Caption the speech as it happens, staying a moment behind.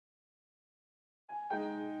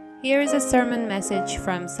Here is a sermon message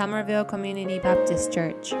from Somerville Community Baptist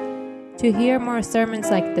Church. To hear more sermons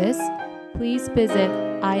like this, please visit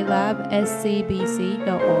ilabscbc.org.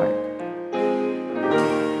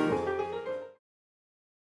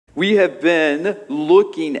 We have been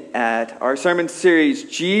looking at our sermon series,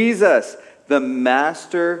 Jesus, the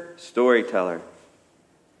Master Storyteller.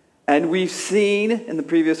 And we've seen in the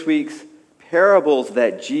previous weeks parables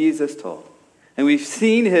that Jesus told. And we've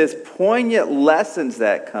seen his poignant lessons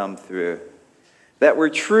that come through, that were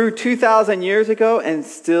true 2,000 years ago and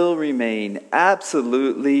still remain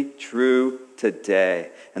absolutely true today.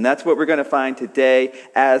 And that's what we're going to find today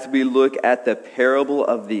as we look at the parable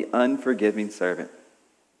of the unforgiving servant.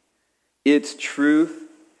 Its truth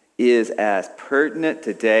is as pertinent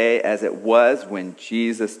today as it was when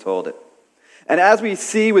Jesus told it. And as we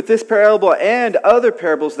see with this parable and other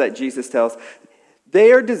parables that Jesus tells,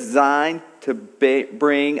 they are designed to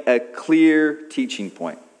bring a clear teaching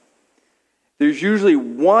point. There's usually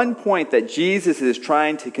one point that Jesus is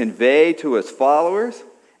trying to convey to his followers,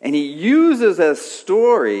 and he uses a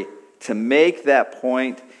story to make that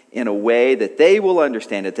point in a way that they will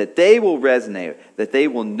understand it, that they will resonate, that they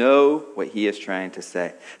will know what he is trying to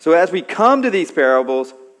say. So as we come to these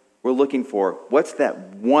parables, we're looking for what's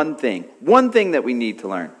that one thing that we need to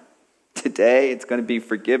learn. Today, it's going to be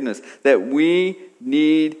forgiveness, that we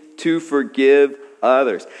need to forgive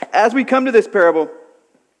others. As we come to this parable,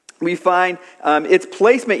 we find its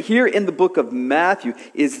placement here in the book of Matthew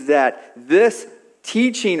is that this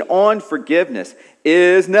teaching on forgiveness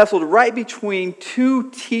is nestled right between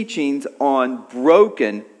two teachings on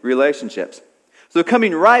broken relationships. So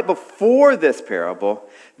coming right before this parable,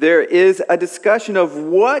 there is a discussion of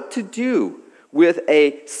what to do with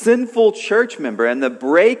a sinful church member and the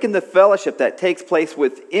break in the fellowship that takes place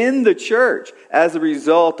within the church as a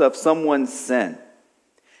result of someone's sin.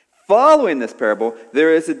 Following this parable,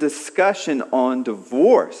 there is a discussion on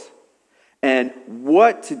divorce and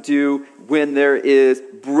what to do when there is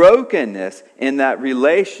brokenness in that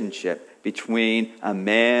relationship between a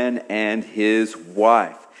man and his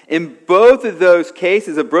wife. In both of those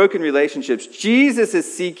cases of broken relationships, Jesus is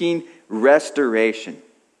seeking restoration.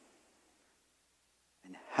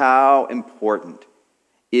 How important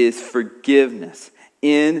is forgiveness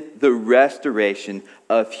in the restoration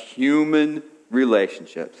of human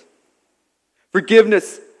relationships?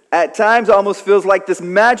 Forgiveness at times almost feels like this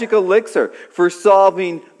magic elixir for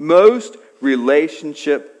solving most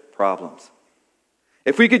relationship problems.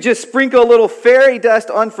 If we could just sprinkle a little fairy dust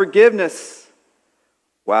on forgiveness,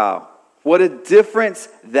 wow, what a difference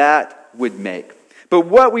that would make. But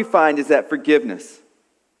what we find is that forgiveness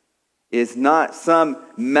is not some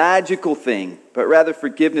magical thing, but rather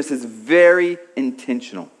forgiveness is very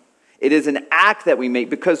intentional. It is an act that we make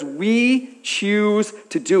because we choose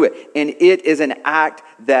to do it, and it is an act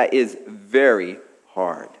that is very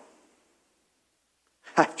hard.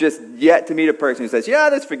 I've just yet to meet a person who says, yeah,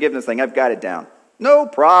 this forgiveness thing, I've got it down. No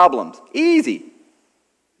problems. Easy.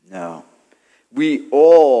 No. We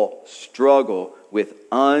all struggle with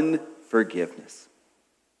unforgiveness.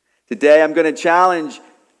 Today I'm going to challenge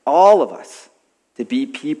all of us to be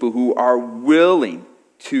people who are willing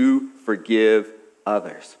to forgive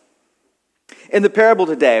others. In the parable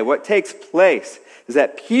today, what takes place is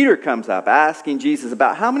that Peter comes up asking Jesus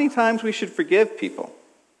about how many times we should forgive people.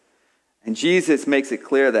 And Jesus makes it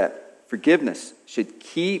clear that forgiveness should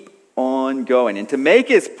keep on going. And to make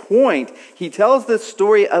his point, he tells the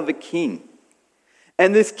story of a king.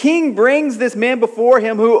 And this king brings this man before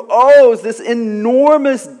him who owes this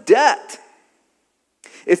enormous debt.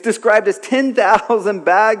 It's described as 10,000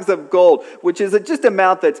 bags of gold, which is just an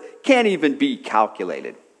amount that can't even be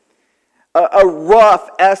calculated. A rough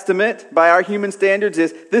estimate by our human standards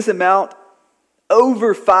is this amount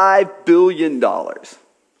over $5 billion. So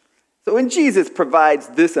when Jesus provides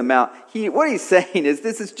this amount, what he's saying is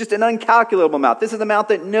this is just an uncalculable amount. This is an amount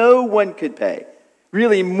that no one could pay.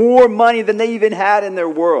 Really more money than they even had in their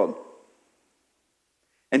world.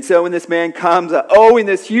 And so when this man comes owing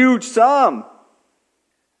this huge sum,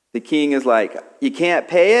 the king is like, you can't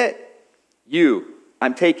pay it?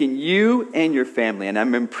 I'm taking you and your family, and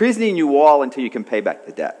I'm imprisoning you all until you can pay back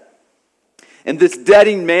the debt. And this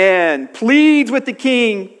debting man pleads with the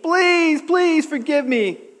king, please, please forgive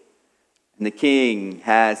me. And the king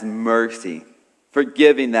has mercy,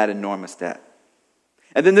 forgiving that enormous debt.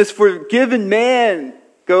 And then this forgiven man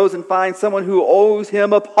goes and finds someone who owes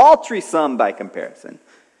him a paltry sum by comparison.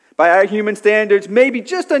 By our human standards, maybe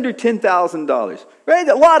just under $10,000. Right?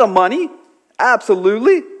 A lot of money,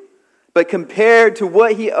 absolutely. But compared to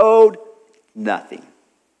what he owed, nothing.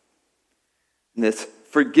 And this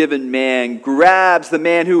forgiven man grabs the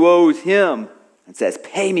man who owes him and says,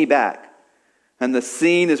 "Pay me back." And the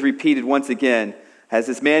scene is repeated once again as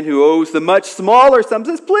this man who owes the much smaller sum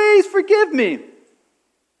says, "Please forgive me."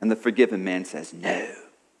 And the forgiven man says, "No."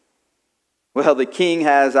 Well, the king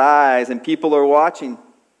has eyes and people are watching.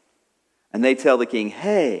 And they tell the king,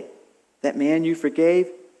 "Hey, that man you forgave,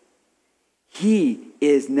 he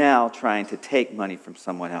is now trying to take money from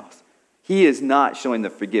someone else. He is not showing the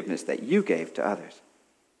forgiveness that you gave to others."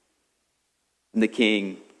 And the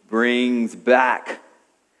king brings back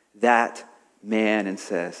that man and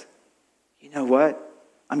says, "You know what?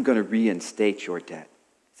 I'm going to reinstate your debt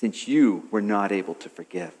since you were not able to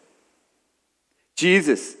forgive."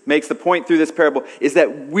 Jesus makes the point through this parable is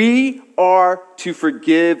that we are to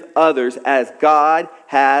forgive others as God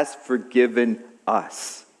has forgiven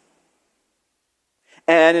us.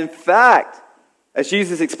 And in fact, as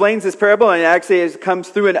Jesus explains this parable, and actually it comes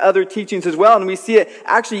through in other teachings as well, and we see it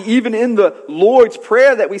actually even in the Lord's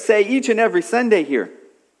Prayer that we say each and every Sunday here,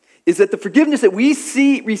 is that the forgiveness that we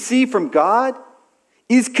receive from God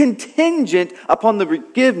is contingent upon the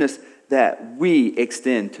forgiveness that we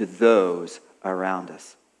extend to those around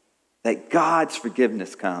us. That God's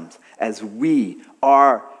forgiveness comes as we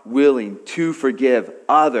are willing to forgive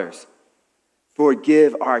others,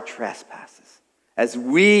 forgive our trespasses. As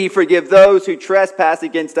we forgive those who trespass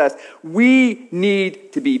against us, we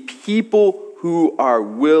need to be people who are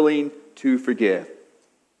willing to forgive.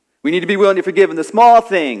 We need to be willing to forgive in the small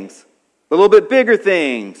things, the little bit bigger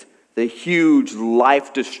things, the huge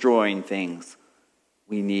life-destroying things.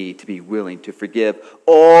 We need to be willing to forgive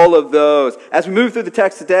all of those. As we move through the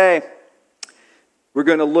text today, we're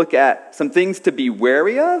going to look at some things to be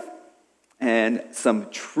wary of and some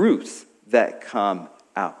truths that come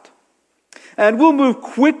out. And we'll move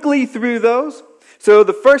quickly through those. So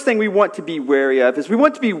the first thing we want to be wary of is we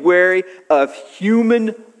want to be wary of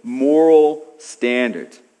human moral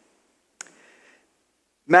standards.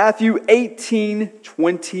 Matthew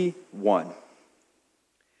 18:21.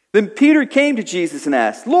 Then Peter came to Jesus and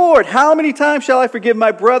asked, "Lord, how many times shall I forgive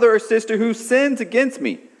my brother or sister who sins against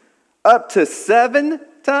me? Up to 7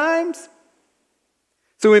 times?"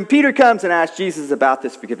 So when Peter comes and asks Jesus about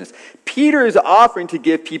this forgiveness, Peter is offering to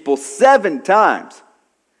give people 7 times,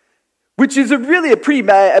 which is really a pretty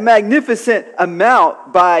magnificent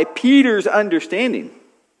amount by Peter's understanding.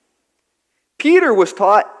 Peter was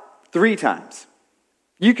taught 3 times.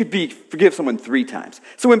 You could forgive someone 3 times.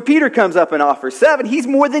 So when Peter comes up and offers 7, he's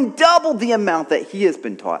more than double the amount that he has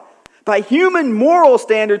been taught. By human moral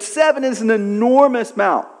standards, 7 is an enormous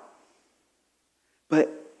amount.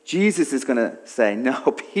 But Jesus is going to say,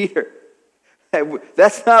 "No, Peter,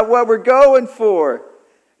 that's not what we're going for."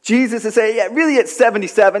 Jesus is saying, "Yeah, really it's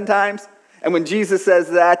 77 times. And when Jesus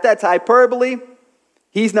says that, that's hyperbole.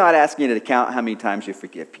 He's not asking you to count how many times you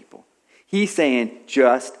forgive people. He's saying,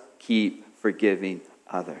 just keep forgiving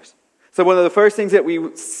others. So one of the first things that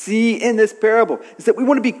we see in this parable is that we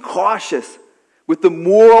want to be cautious with the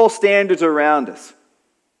moral standards around us.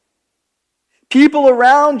 People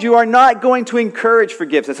around you are not going to encourage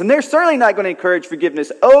forgiveness, and they're certainly not going to encourage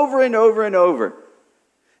forgiveness over and over and over.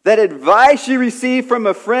 That advice you receive from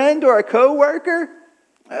a friend or a coworker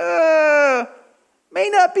may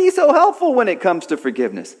not be so helpful when it comes to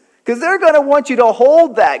forgiveness, because they're going to want you to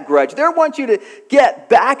hold that grudge. They want you to get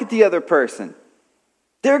back at the other person.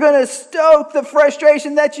 They're going to stoke the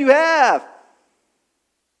frustration that you have.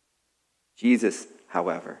 Jesus,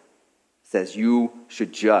 however, says you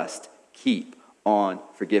should just keep on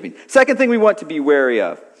forgiving. Second thing we want to be wary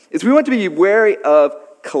of is we want to be wary of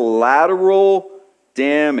collateral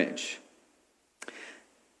damage.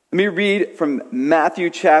 Let me read from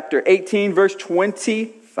Matthew chapter 18, verse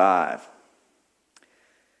 25.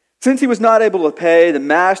 Since he was not able to pay, the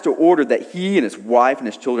master ordered that he and his wife and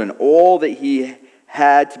his children, all that he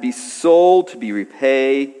had to be sold to be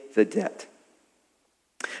repay the debt.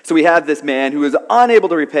 So we have this man who is unable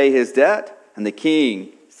to repay his debt, and the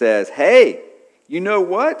king says, "Hey, you know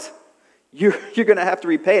what? You're going to have to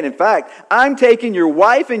repay it. In fact, I'm taking your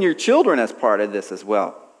wife and your children as part of this as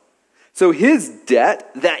well." So his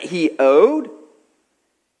debt that he owed,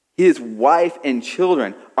 his wife and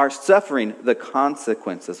children are suffering the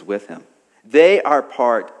consequences with him. They are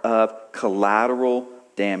part of collateral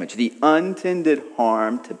damage, the unintended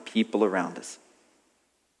harm to people around us.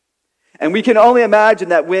 And we can only imagine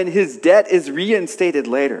that when his debt is reinstated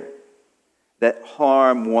later, that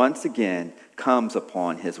harm once again comes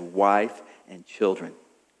upon his wife and children.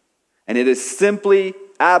 And it is simply,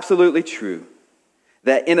 absolutely true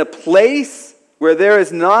that in a place where there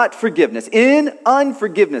is not forgiveness, in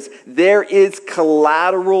unforgiveness, there is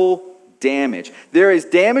collateral damage. There is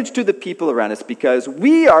damage to the people around us because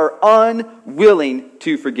we are unwilling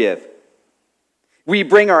to forgive. We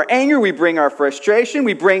bring our anger, we bring our frustration,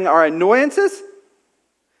 we bring our annoyances.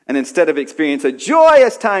 And instead of experience a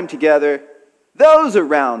joyous time together, those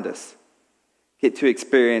around us get to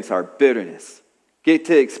experience our bitterness, get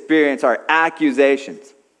to experience our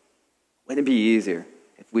accusations. Wouldn't it be easier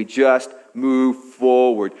if we just move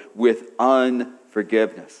forward with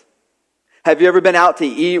unforgiveness? Have you ever been out to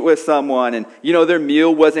eat with someone and their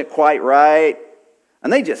meal wasn't quite right?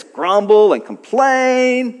 And they just grumble and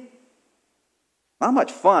complain? Not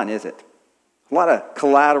much fun, is it? A lot of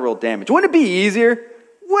collateral damage. Wouldn't it be easier?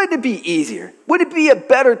 Wouldn't it be easier? Would it be a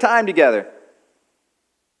better time together?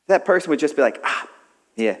 That person would just be like,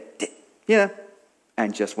 yeah,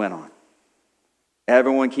 and just went on.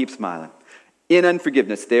 Everyone keeps smiling. In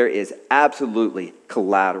unforgiveness, there is absolutely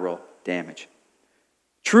collateral damage.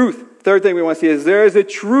 Truth. Third thing we want to see is there is a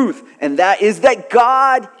truth, and that is that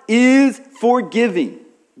God is forgiving.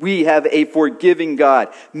 We have a forgiving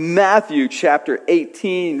God. Matthew chapter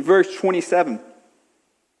 18, verse 27.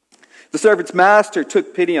 The servant's master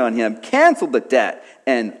took pity on him, canceled the debt,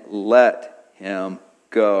 and let him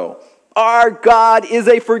go. Our God is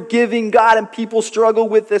a forgiving God, and people struggle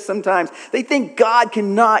with this sometimes. They think God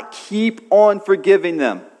cannot keep on forgiving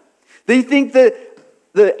them. They think that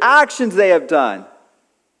the actions they have done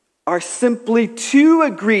are simply too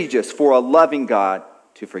egregious for a loving God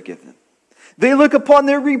to forgive them. They look upon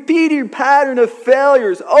their repeated pattern of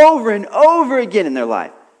failures over and over again in their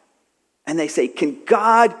life. And they say, can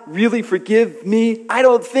God really forgive me? I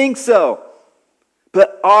don't think so.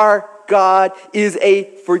 But our God is a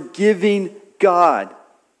forgiving God.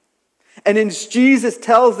 And as Jesus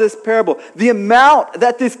tells this parable, the amount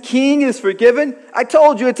that this king is forgiven, I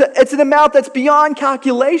told you, it's an amount that's beyond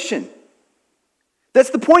calculation.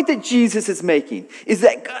 That's the point that Jesus is making, is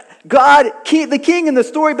that God, the king in the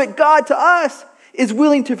story, but God to us, is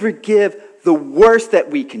willing to forgive the worst that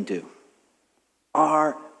we can do.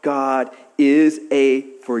 Our God is a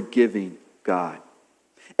forgiving God.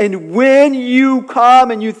 And when you come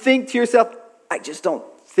and you think to yourself, I just don't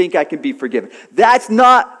think I can be forgiven, that's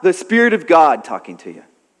not the Spirit of God talking to you.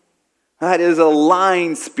 That is a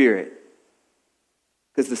lying spirit.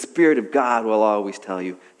 Because the Spirit of God will always tell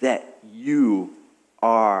you that you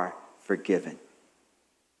are forgiven.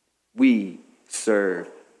 We serve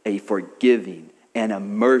a forgiving and a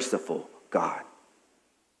merciful God.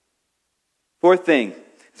 Fourth thing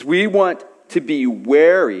is we want to be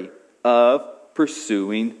wary of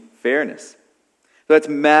pursuing fairness. So that's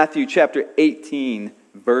Matthew chapter 18,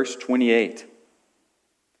 verse 28.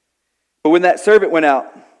 But when that servant went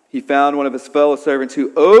out, he found one of his fellow servants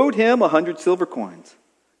who owed him 100 silver coins.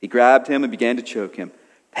 He grabbed him and began to choke him.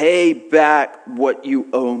 Pay back what you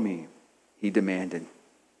owe me, he demanded.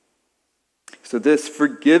 So this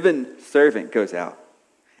forgiven servant goes out,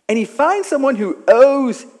 and he finds someone who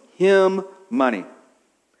owes him money.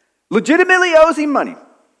 Legitimately owes him money.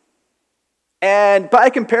 And by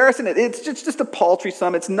comparison, it's just a paltry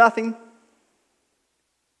sum. It's nothing.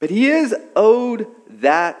 But he is owed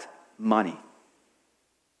that money.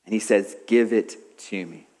 And he says, give it to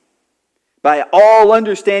me. By all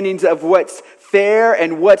understandings of what's fair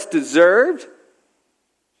and what's deserved,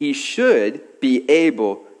 he should be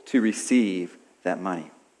able to receive that money.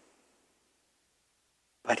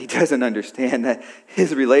 But he doesn't understand that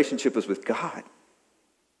his relationship is with God.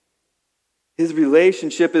 His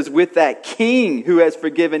relationship is with that king who has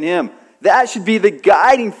forgiven him. That should be the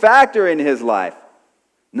guiding factor in his life,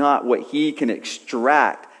 not what he can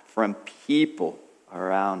extract from people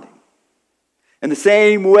around him. In the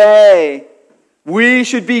same way, we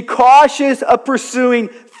should be cautious of pursuing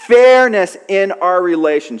fairness in our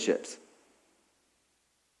relationships.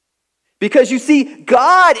 Because you see,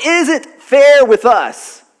 God isn't fair with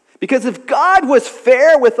us. Because if God was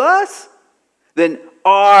fair with us, then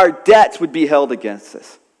our debts would be held against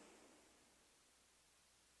us.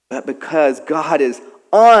 But because God is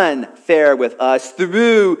unfair with us,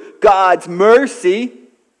 through God's mercy,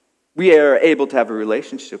 we are able to have a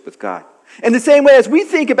relationship with God. In the same way as we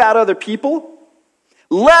think about other people,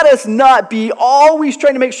 let us not be always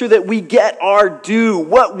trying to make sure that we get our due,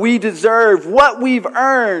 what we deserve, what we've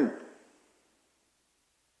earned.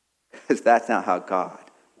 Because that's not how God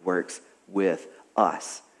works with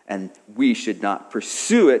us. And we should not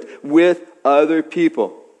pursue it with other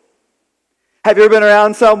people. Have you ever been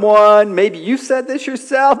around someone? Maybe you said this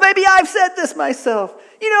yourself. Maybe I've said this myself.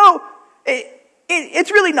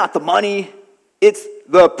 It's really not the money. It's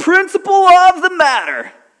the principle of the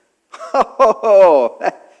matter.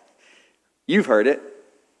 Oh, you've heard it.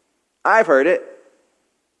 I've heard it.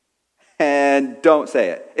 And don't say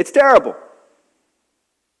it. It's terrible.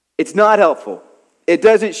 It's not helpful. It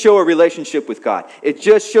doesn't show a relationship with God. It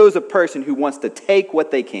just shows a person who wants to take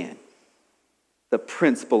what they can. The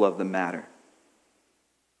principle of the matter.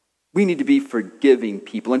 We need to be forgiving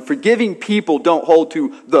people. And forgiving people don't hold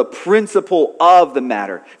to the principle of the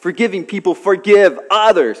matter. Forgiving people forgive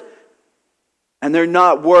others. And they're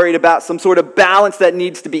not worried about some sort of balance that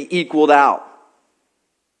needs to be equaled out.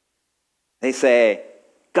 They say,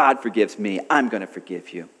 God forgives me, I'm going to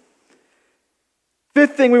forgive you.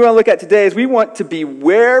 Fifth thing we want to look at today is we want to be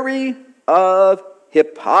wary of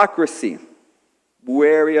hypocrisy.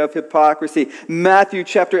 Wary of hypocrisy. Matthew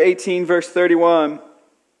chapter 18, verse 31.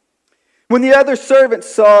 When the other servants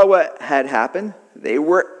saw what had happened, they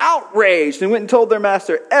were outraged and went and told their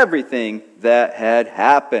master everything that had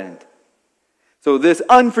happened. So this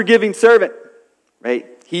unforgiving servant, right,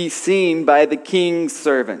 he's seen by the king's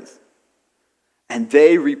servants. And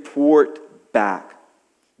they report back.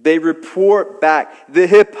 They report back the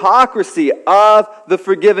hypocrisy of the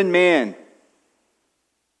forgiven man.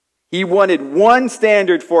 He wanted one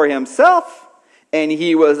standard for himself, and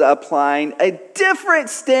he was applying a different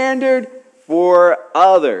standard for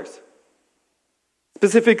others.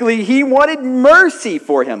 Specifically, he wanted mercy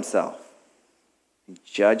for himself and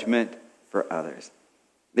judgment for others.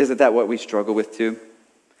 Isn't that what we struggle with too?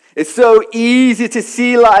 It's so easy to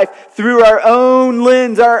see life through our own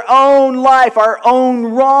lens, our own life, our own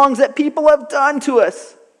wrongs that people have done to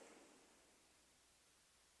us.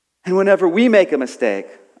 And whenever we make a mistake,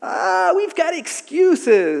 we've got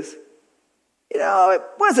excuses. It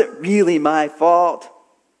wasn't really my fault.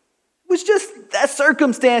 It was just the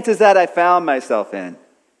circumstances that I found myself in.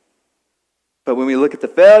 But when we look at the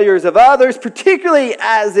failures of others, particularly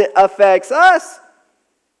as it affects us,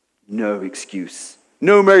 no excuse.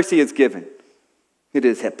 No mercy is given. It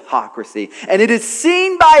is hypocrisy. And it is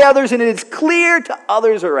seen by others and it is clear to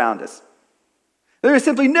others around us. There is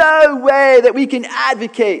simply no way that we can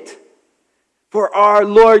advocate for our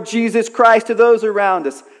Lord Jesus Christ to those around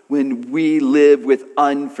us when we live with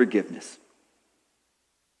unforgiveness.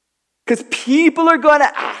 Because people are going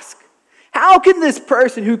to ask, how can this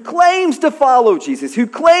person who claims to follow Jesus, who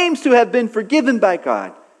claims to have been forgiven by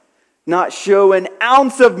God, not show an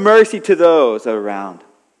ounce of mercy to those around?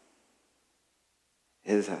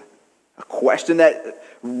 It is a question that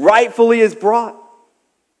rightfully is brought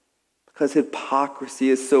because hypocrisy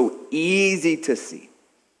is so easy to see.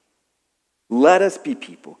 Let us be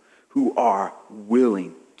people who are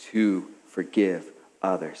willing to forgive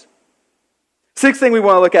others. Sixth thing we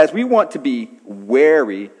want to look at is we want to be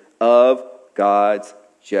wary of God's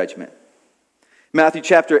judgment. Matthew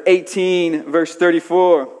chapter 18, verse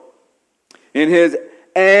 34. In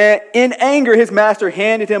anger, his master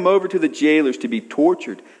handed him over to the jailers to be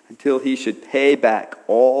tortured until he should pay back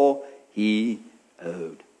all he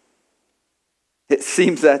owed. It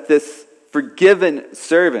seems that this forgiven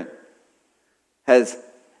servant has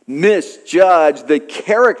misjudged the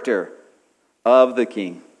character of the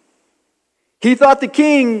king. He thought the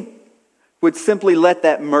king would simply let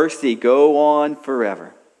that mercy go on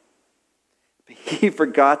forever. But he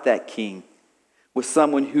forgot that king was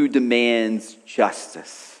someone who demands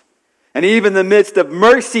justice. And even in the midst of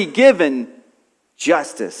mercy given,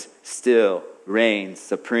 justice still reigns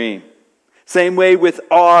supreme. Same way with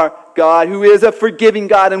our God, who is a forgiving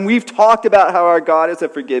God. And we've talked about how our God is a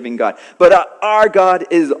forgiving God. But our God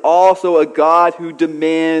is also a God who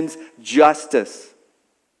demands justice.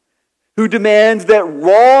 Who demands that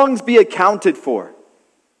wrongs be accounted for.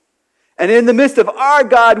 And in the midst of our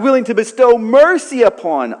God willing to bestow mercy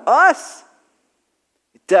upon us,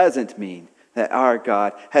 it doesn't mean that our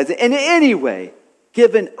God has in any way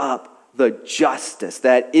given up the justice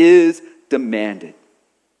that is demanded.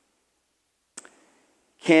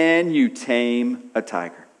 Can you tame a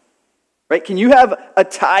tiger? Right? Can you have a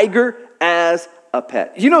tiger as a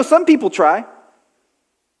pet? Some people try.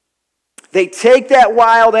 They take that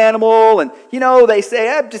wild animal and, they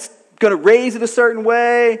say, I'm just going to raise it a certain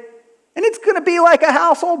way. And it's going to be like a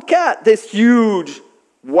household cat, this huge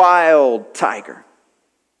wild tiger.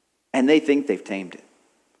 And they think they've tamed it.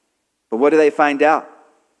 But what do they find out?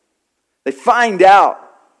 They find out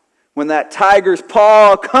when that tiger's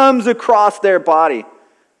paw comes across their body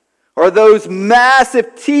or those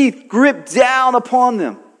massive teeth grip down upon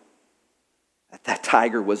them, that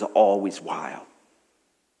tiger was always wild.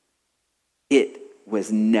 It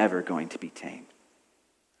was never going to be tamed.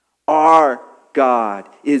 Our God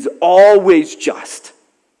is always just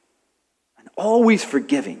and always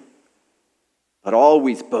forgiving, but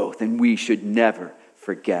always both, and we should never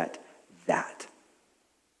forget that.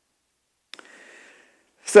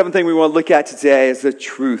 Seventh thing we want to look at today is the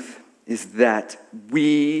truth is that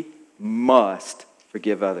we must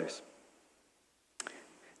forgive others.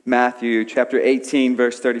 Matthew chapter 18,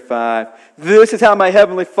 verse 35. This is how my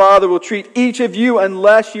heavenly Father will treat each of you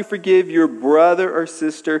unless you forgive your brother or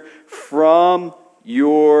sister from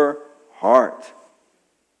your heart.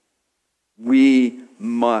 We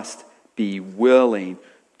must be willing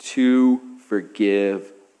to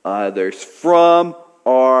forgive others from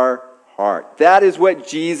our heart. That is what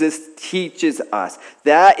Jesus teaches us.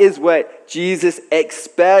 That is what Jesus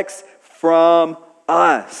expects from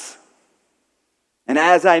us. And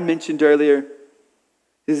as I mentioned earlier,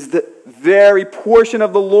 is the very portion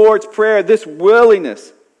of the Lord's Prayer, this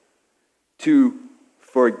willingness to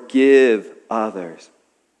forgive others.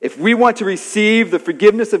 If we want to receive the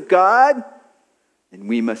forgiveness of God, then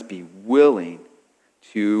we must be willing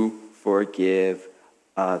to forgive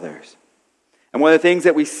others. And one of the things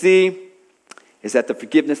that we see is that the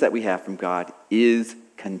forgiveness that we have from God is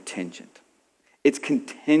contingent. It's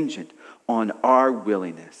contingent on our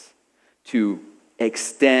willingness to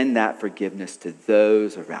extend that forgiveness to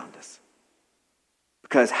those around us.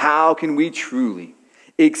 Because how can we truly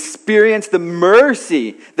experience the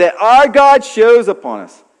mercy that our God shows upon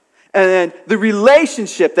us, and then the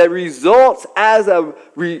relationship that results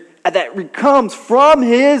that comes from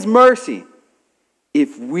His mercy,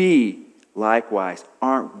 if we likewise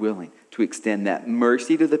aren't willing to extend that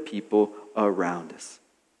mercy to the people around us?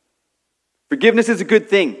 Forgiveness is a good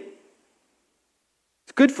thing.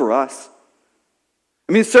 It's good for us.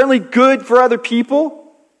 I mean, it's certainly good for other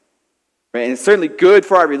people, right? And it's certainly good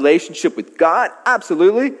for our relationship with God.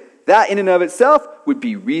 Absolutely. That in and of itself would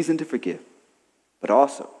be reason to forgive. But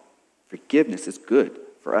also, forgiveness is good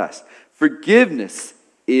for us. Forgiveness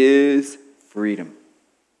is freedom.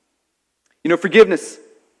 You know, forgiveness,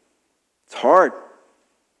 it's hard.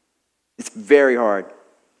 It's very hard.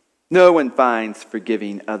 No one finds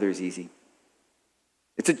forgiving others easy.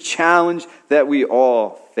 It's a challenge that we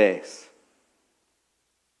all face.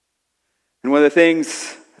 And one of the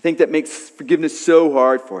things I think that makes forgiveness so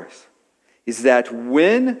hard for us is that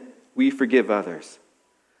when we forgive others,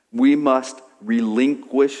 we must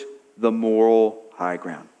relinquish the moral high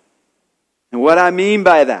ground. And what I mean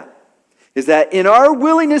by that is that in our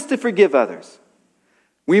willingness to forgive others,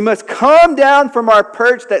 we must come down from our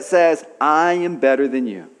perch that says, I am better than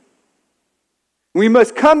you. We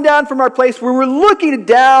must come down from our place where we're looking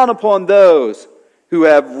down upon those who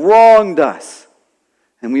have wronged us.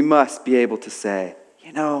 And we must be able to say,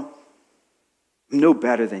 you know, I'm no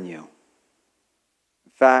better than you.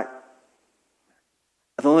 In fact,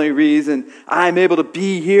 the only reason I'm able to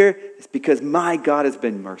be here is because my God has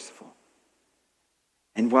been merciful.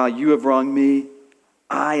 And while you have wronged me,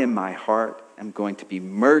 I in my heart am going to be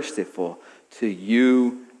merciful to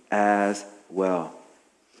you as well.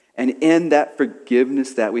 And in that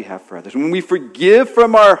forgiveness that we have for others, when we forgive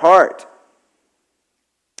from our heart,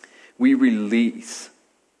 we release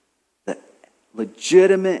the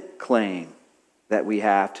legitimate claim that we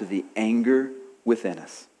have to the anger within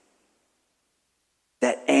us.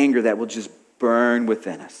 That anger that will just burn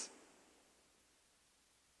within us.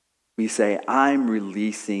 We say, I'm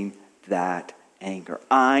releasing that anger.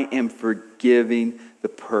 I am forgiving the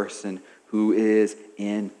person who is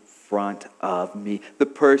in front of me, the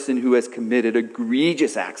person who has committed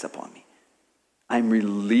egregious acts upon me. I'm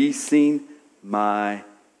releasing my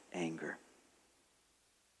anger.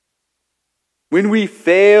 When we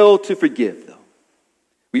fail to forgive, though,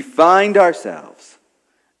 we find ourselves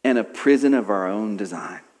in a prison of our own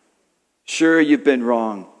design. Sure, you've been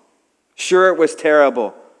wrong. Sure, it was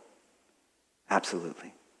terrible.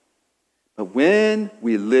 Absolutely. But when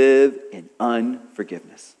we live in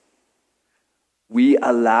unforgiveness, we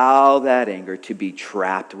allow that anger to be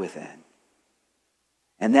trapped within.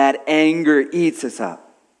 And that anger eats us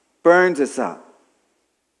up, burns us up,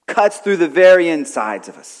 cuts through the very insides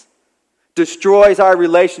of us, destroys our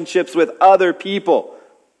relationships with other people,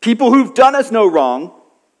 people who've done us no wrong.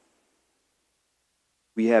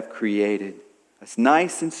 We have created a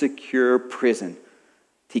nice and secure prison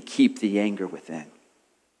to keep the anger within.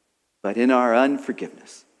 But in our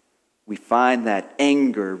unforgiveness, we find that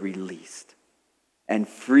anger released, and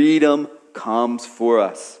freedom comes for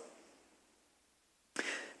us.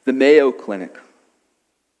 The Mayo Clinic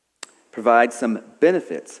provides some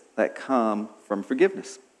benefits that come from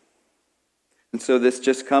forgiveness. And so this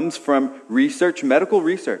just comes from research, medical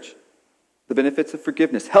research. The benefits of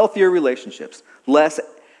forgiveness: healthier relationships, less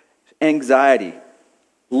anxiety,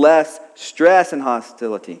 less stress and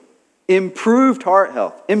hostility, improved heart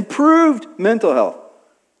health, improved mental health,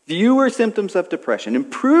 fewer symptoms of depression,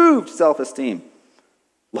 improved self-esteem,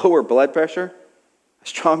 lower blood pressure, a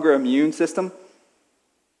stronger immune system.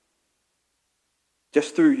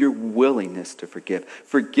 Just through your willingness to forgive.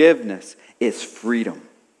 Forgiveness is freedom.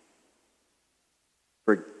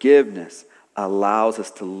 Forgiveness allows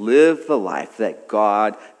us to live the life that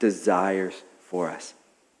God desires for us.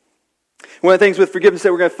 One of the things with forgiveness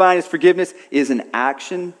that we're going to find is forgiveness is an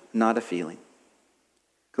action, not a feeling.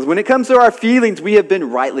 Because when it comes to our feelings, we have been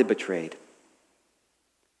rightly betrayed.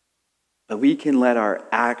 But we can let our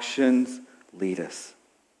actions lead us.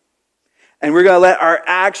 And we're going to let our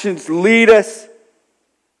actions lead us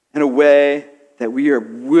in a way that we are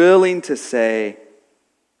willing to say,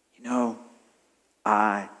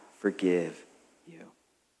 I forgive you.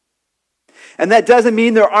 And that doesn't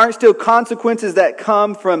mean there aren't still consequences that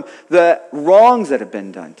come from the wrongs that have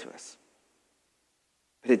been done to us.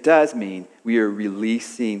 But it does mean we are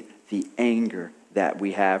releasing the anger that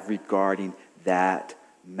we have regarding that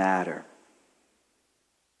matter.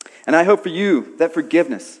 And I hope for you that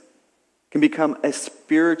forgiveness can become a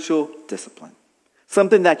spiritual discipline,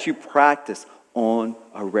 something that you practice on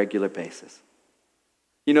a regular basis.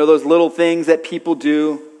 Those little things that people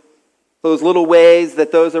do, those little ways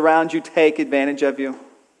that those around you take advantage of you.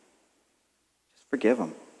 Just forgive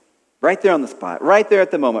them. Right there on the spot, right there at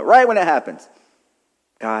the moment, right when it happens.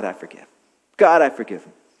 God, I forgive. God, I forgive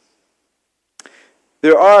them.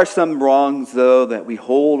 There are some wrongs, though, that we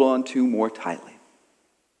hold on to more tightly.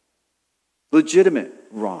 Legitimate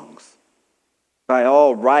wrongs. By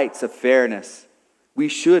all rights of fairness, we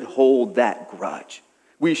should hold that grudge.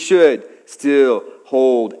 We should still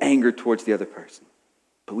hold anger towards the other person.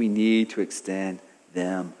 But we need to extend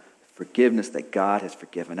them forgiveness that God has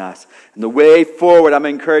forgiven us. And the way forward, I'm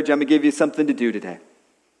going to give you something to do today.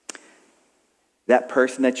 That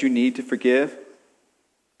person that you need to forgive,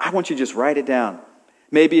 I want you to just write it down.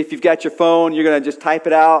 Maybe if you've got your phone, you're going to just type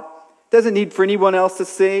it out. Doesn't need for anyone else to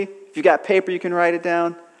see. If you've got paper, you can write it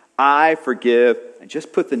down. I forgive, and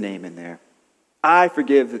just put the name in there. I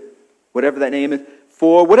forgive whatever that name is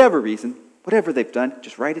for whatever reason, whatever they've done,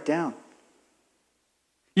 just write it down.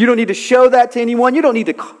 You don't need to show that to anyone. You don't need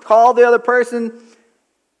to call the other person.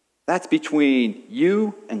 That's between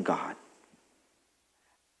you and God.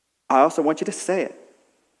 I also want you to say it.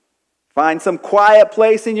 Find some quiet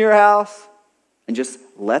place in your house and just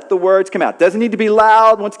let the words come out. Doesn't need to be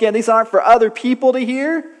loud. Once again, these aren't for other people to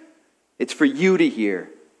hear. It's for you to hear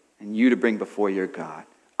and you to bring before your God.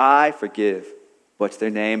 I forgive. What's their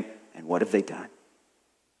name and what have they done?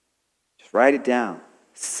 Just write it down.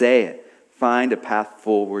 Say it. Find a path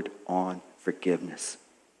forward on forgiveness.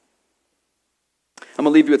 I'm going to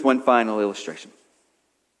leave you with one final illustration.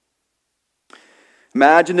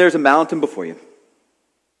 Imagine there's a mountain before you.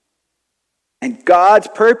 And God's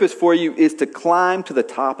purpose for you is to climb to the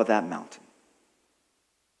top of that mountain.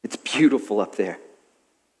 It's beautiful up there.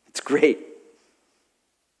 It's great.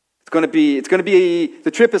 It's going to be,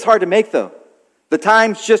 the trip is hard to make though. The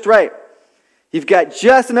time's just right. You've got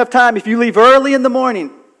just enough time if you leave early in the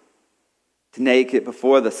morning to make it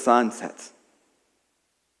before the sun sets.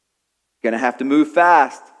 You're going to have to move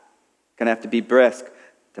fast. You're going to have to be brisk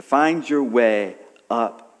to find your way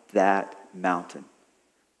up that mountain.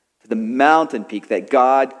 To the mountain peak that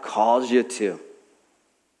God calls you to.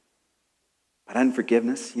 But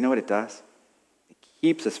unforgiveness, you know what it does? It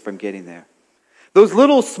keeps us from getting there. Those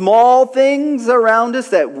little small things around us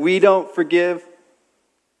that we don't forgive,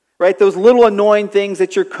 right? Those little annoying things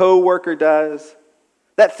that your coworker does.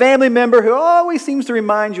 That family member who always seems to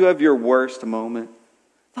remind you of your worst moment.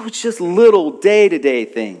 Those just little day-to-day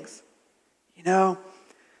things. They're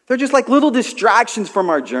just like little distractions from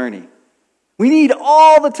our journey. We need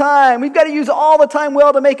all the time. We've got to use all the time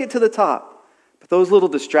well to make it to the top. But those little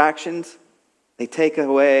distractions, they take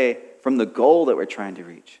away from the goal that we're trying to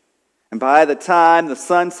reach. And by the time the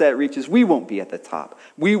sunset reaches, we won't be at the top.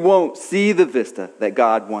 We won't see the vista that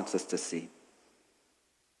God wants us to see.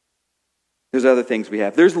 There's other things we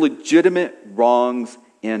have. There's legitimate wrongs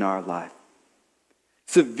in our life.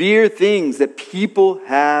 Severe things that people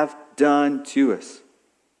have done to us.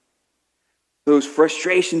 Those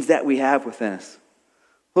frustrations that we have within us.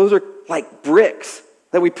 Those are like bricks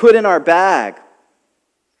that we put in our bag.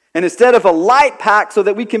 And instead of a light pack so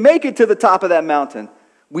that we can make it to the top of that mountain,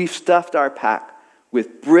 we've stuffed our pack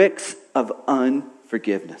with bricks of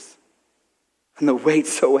unforgiveness. And the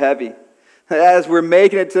weight's so heavy. As we're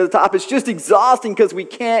making it to the top, it's just exhausting because we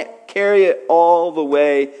can't carry it all the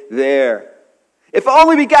way there. If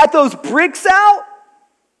only we got those bricks out,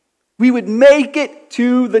 we would make it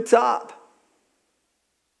to the top.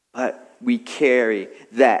 But we carry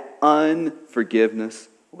that unforgiveness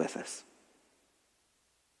with us.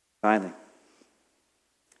 Finally,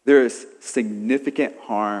 there is significant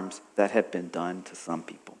harms that have been done to some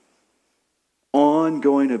people.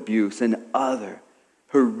 Ongoing abuse and other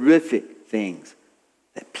horrific things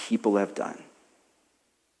that people have done.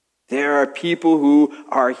 There are people who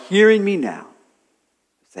are hearing me now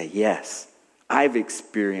say, yes, I've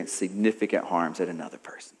experienced significant harms at another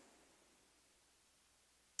person.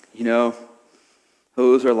 You know,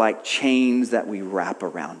 those are like chains that we wrap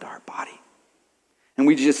around our body. And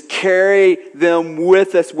we just carry them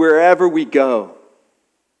with us wherever we go.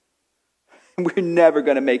 We're never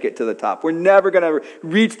going to make it to the top. We're never going to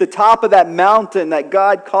reach the top of that mountain that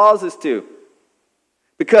God calls us to.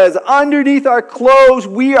 Because underneath our clothes,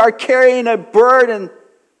 we are carrying a burden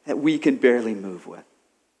that we can barely move with.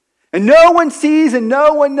 And no one sees and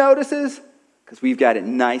no one notices because we've got it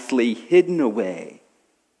nicely hidden away.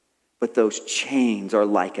 But those chains are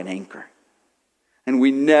like an anchor. And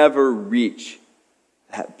we never reach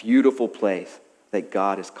that beautiful place that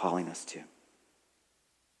God is calling us to.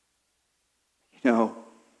 You know,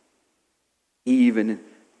 even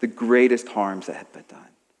the greatest harms that have been done,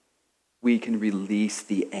 we can release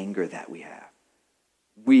the anger that we have.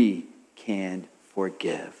 We can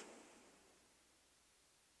forgive.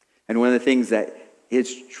 And one of the things that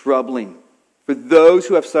is troubling for those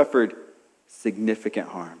who have suffered significant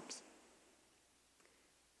harms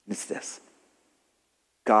is this: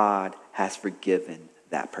 God has forgiven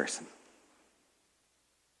that person.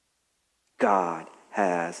 God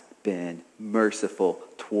has been merciful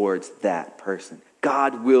towards that person.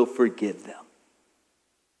 God will forgive them.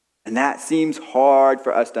 And that seems hard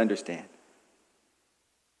for us to understand.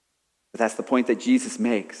 But that's the point that Jesus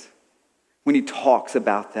makes when he talks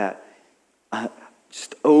about that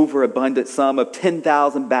just overabundant sum of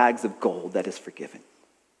 10,000 bags of gold that is forgiven.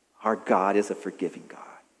 Our God is a forgiving God.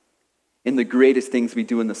 In the greatest things we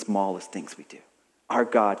do and the smallest things we do, our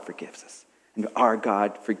God forgives us. And our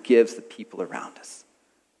God forgives the people around us.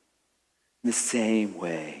 In the same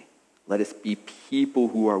way, let us be people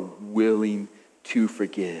who are willing to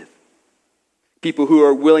forgive. People who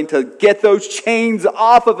are willing to get those chains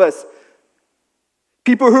off of us.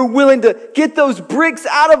 People who are willing to get those bricks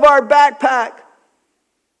out of our backpack.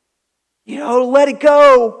 You know, let it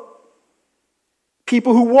go.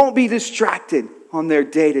 People who won't be distracted on their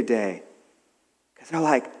day-to-day. Because they're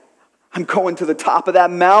like, I'm going to the top of that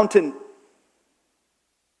mountain.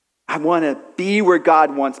 I want to be where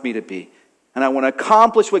God wants me to be. And I want to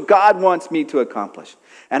accomplish what God wants me to accomplish.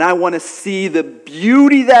 And I want to see the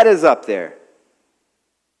beauty that is up there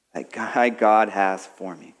that God has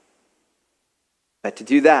for me. But to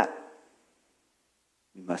do that,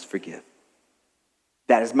 we must forgive.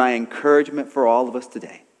 That is my encouragement for all of us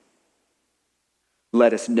today.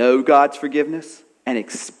 Let us know God's forgiveness and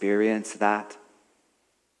experience that.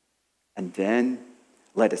 And then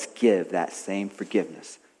let us give that same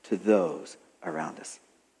forgiveness to those around us.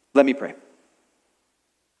 Let me pray.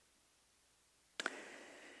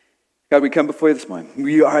 God, we come before you this morning.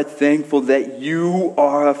 We are thankful that you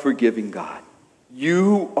are a forgiving God.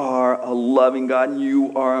 You are a loving God, and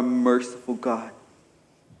you are a merciful God.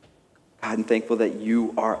 God, I'm thankful that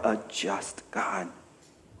you are a just God.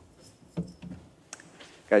 God,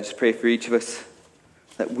 I just pray for each of us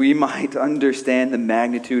that we might understand the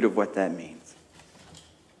magnitude of what that means.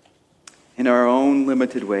 In our own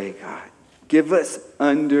limited way, God, give us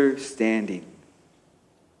understanding.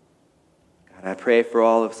 God, I pray for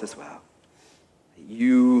all of us as well, that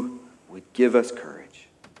you would give us courage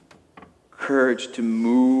to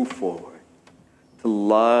move forward, to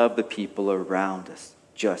love the people around us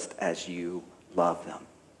just as you love them.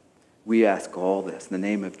 We ask all this in the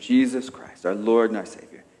name of Jesus Christ, our Lord and our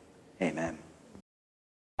Savior. Amen.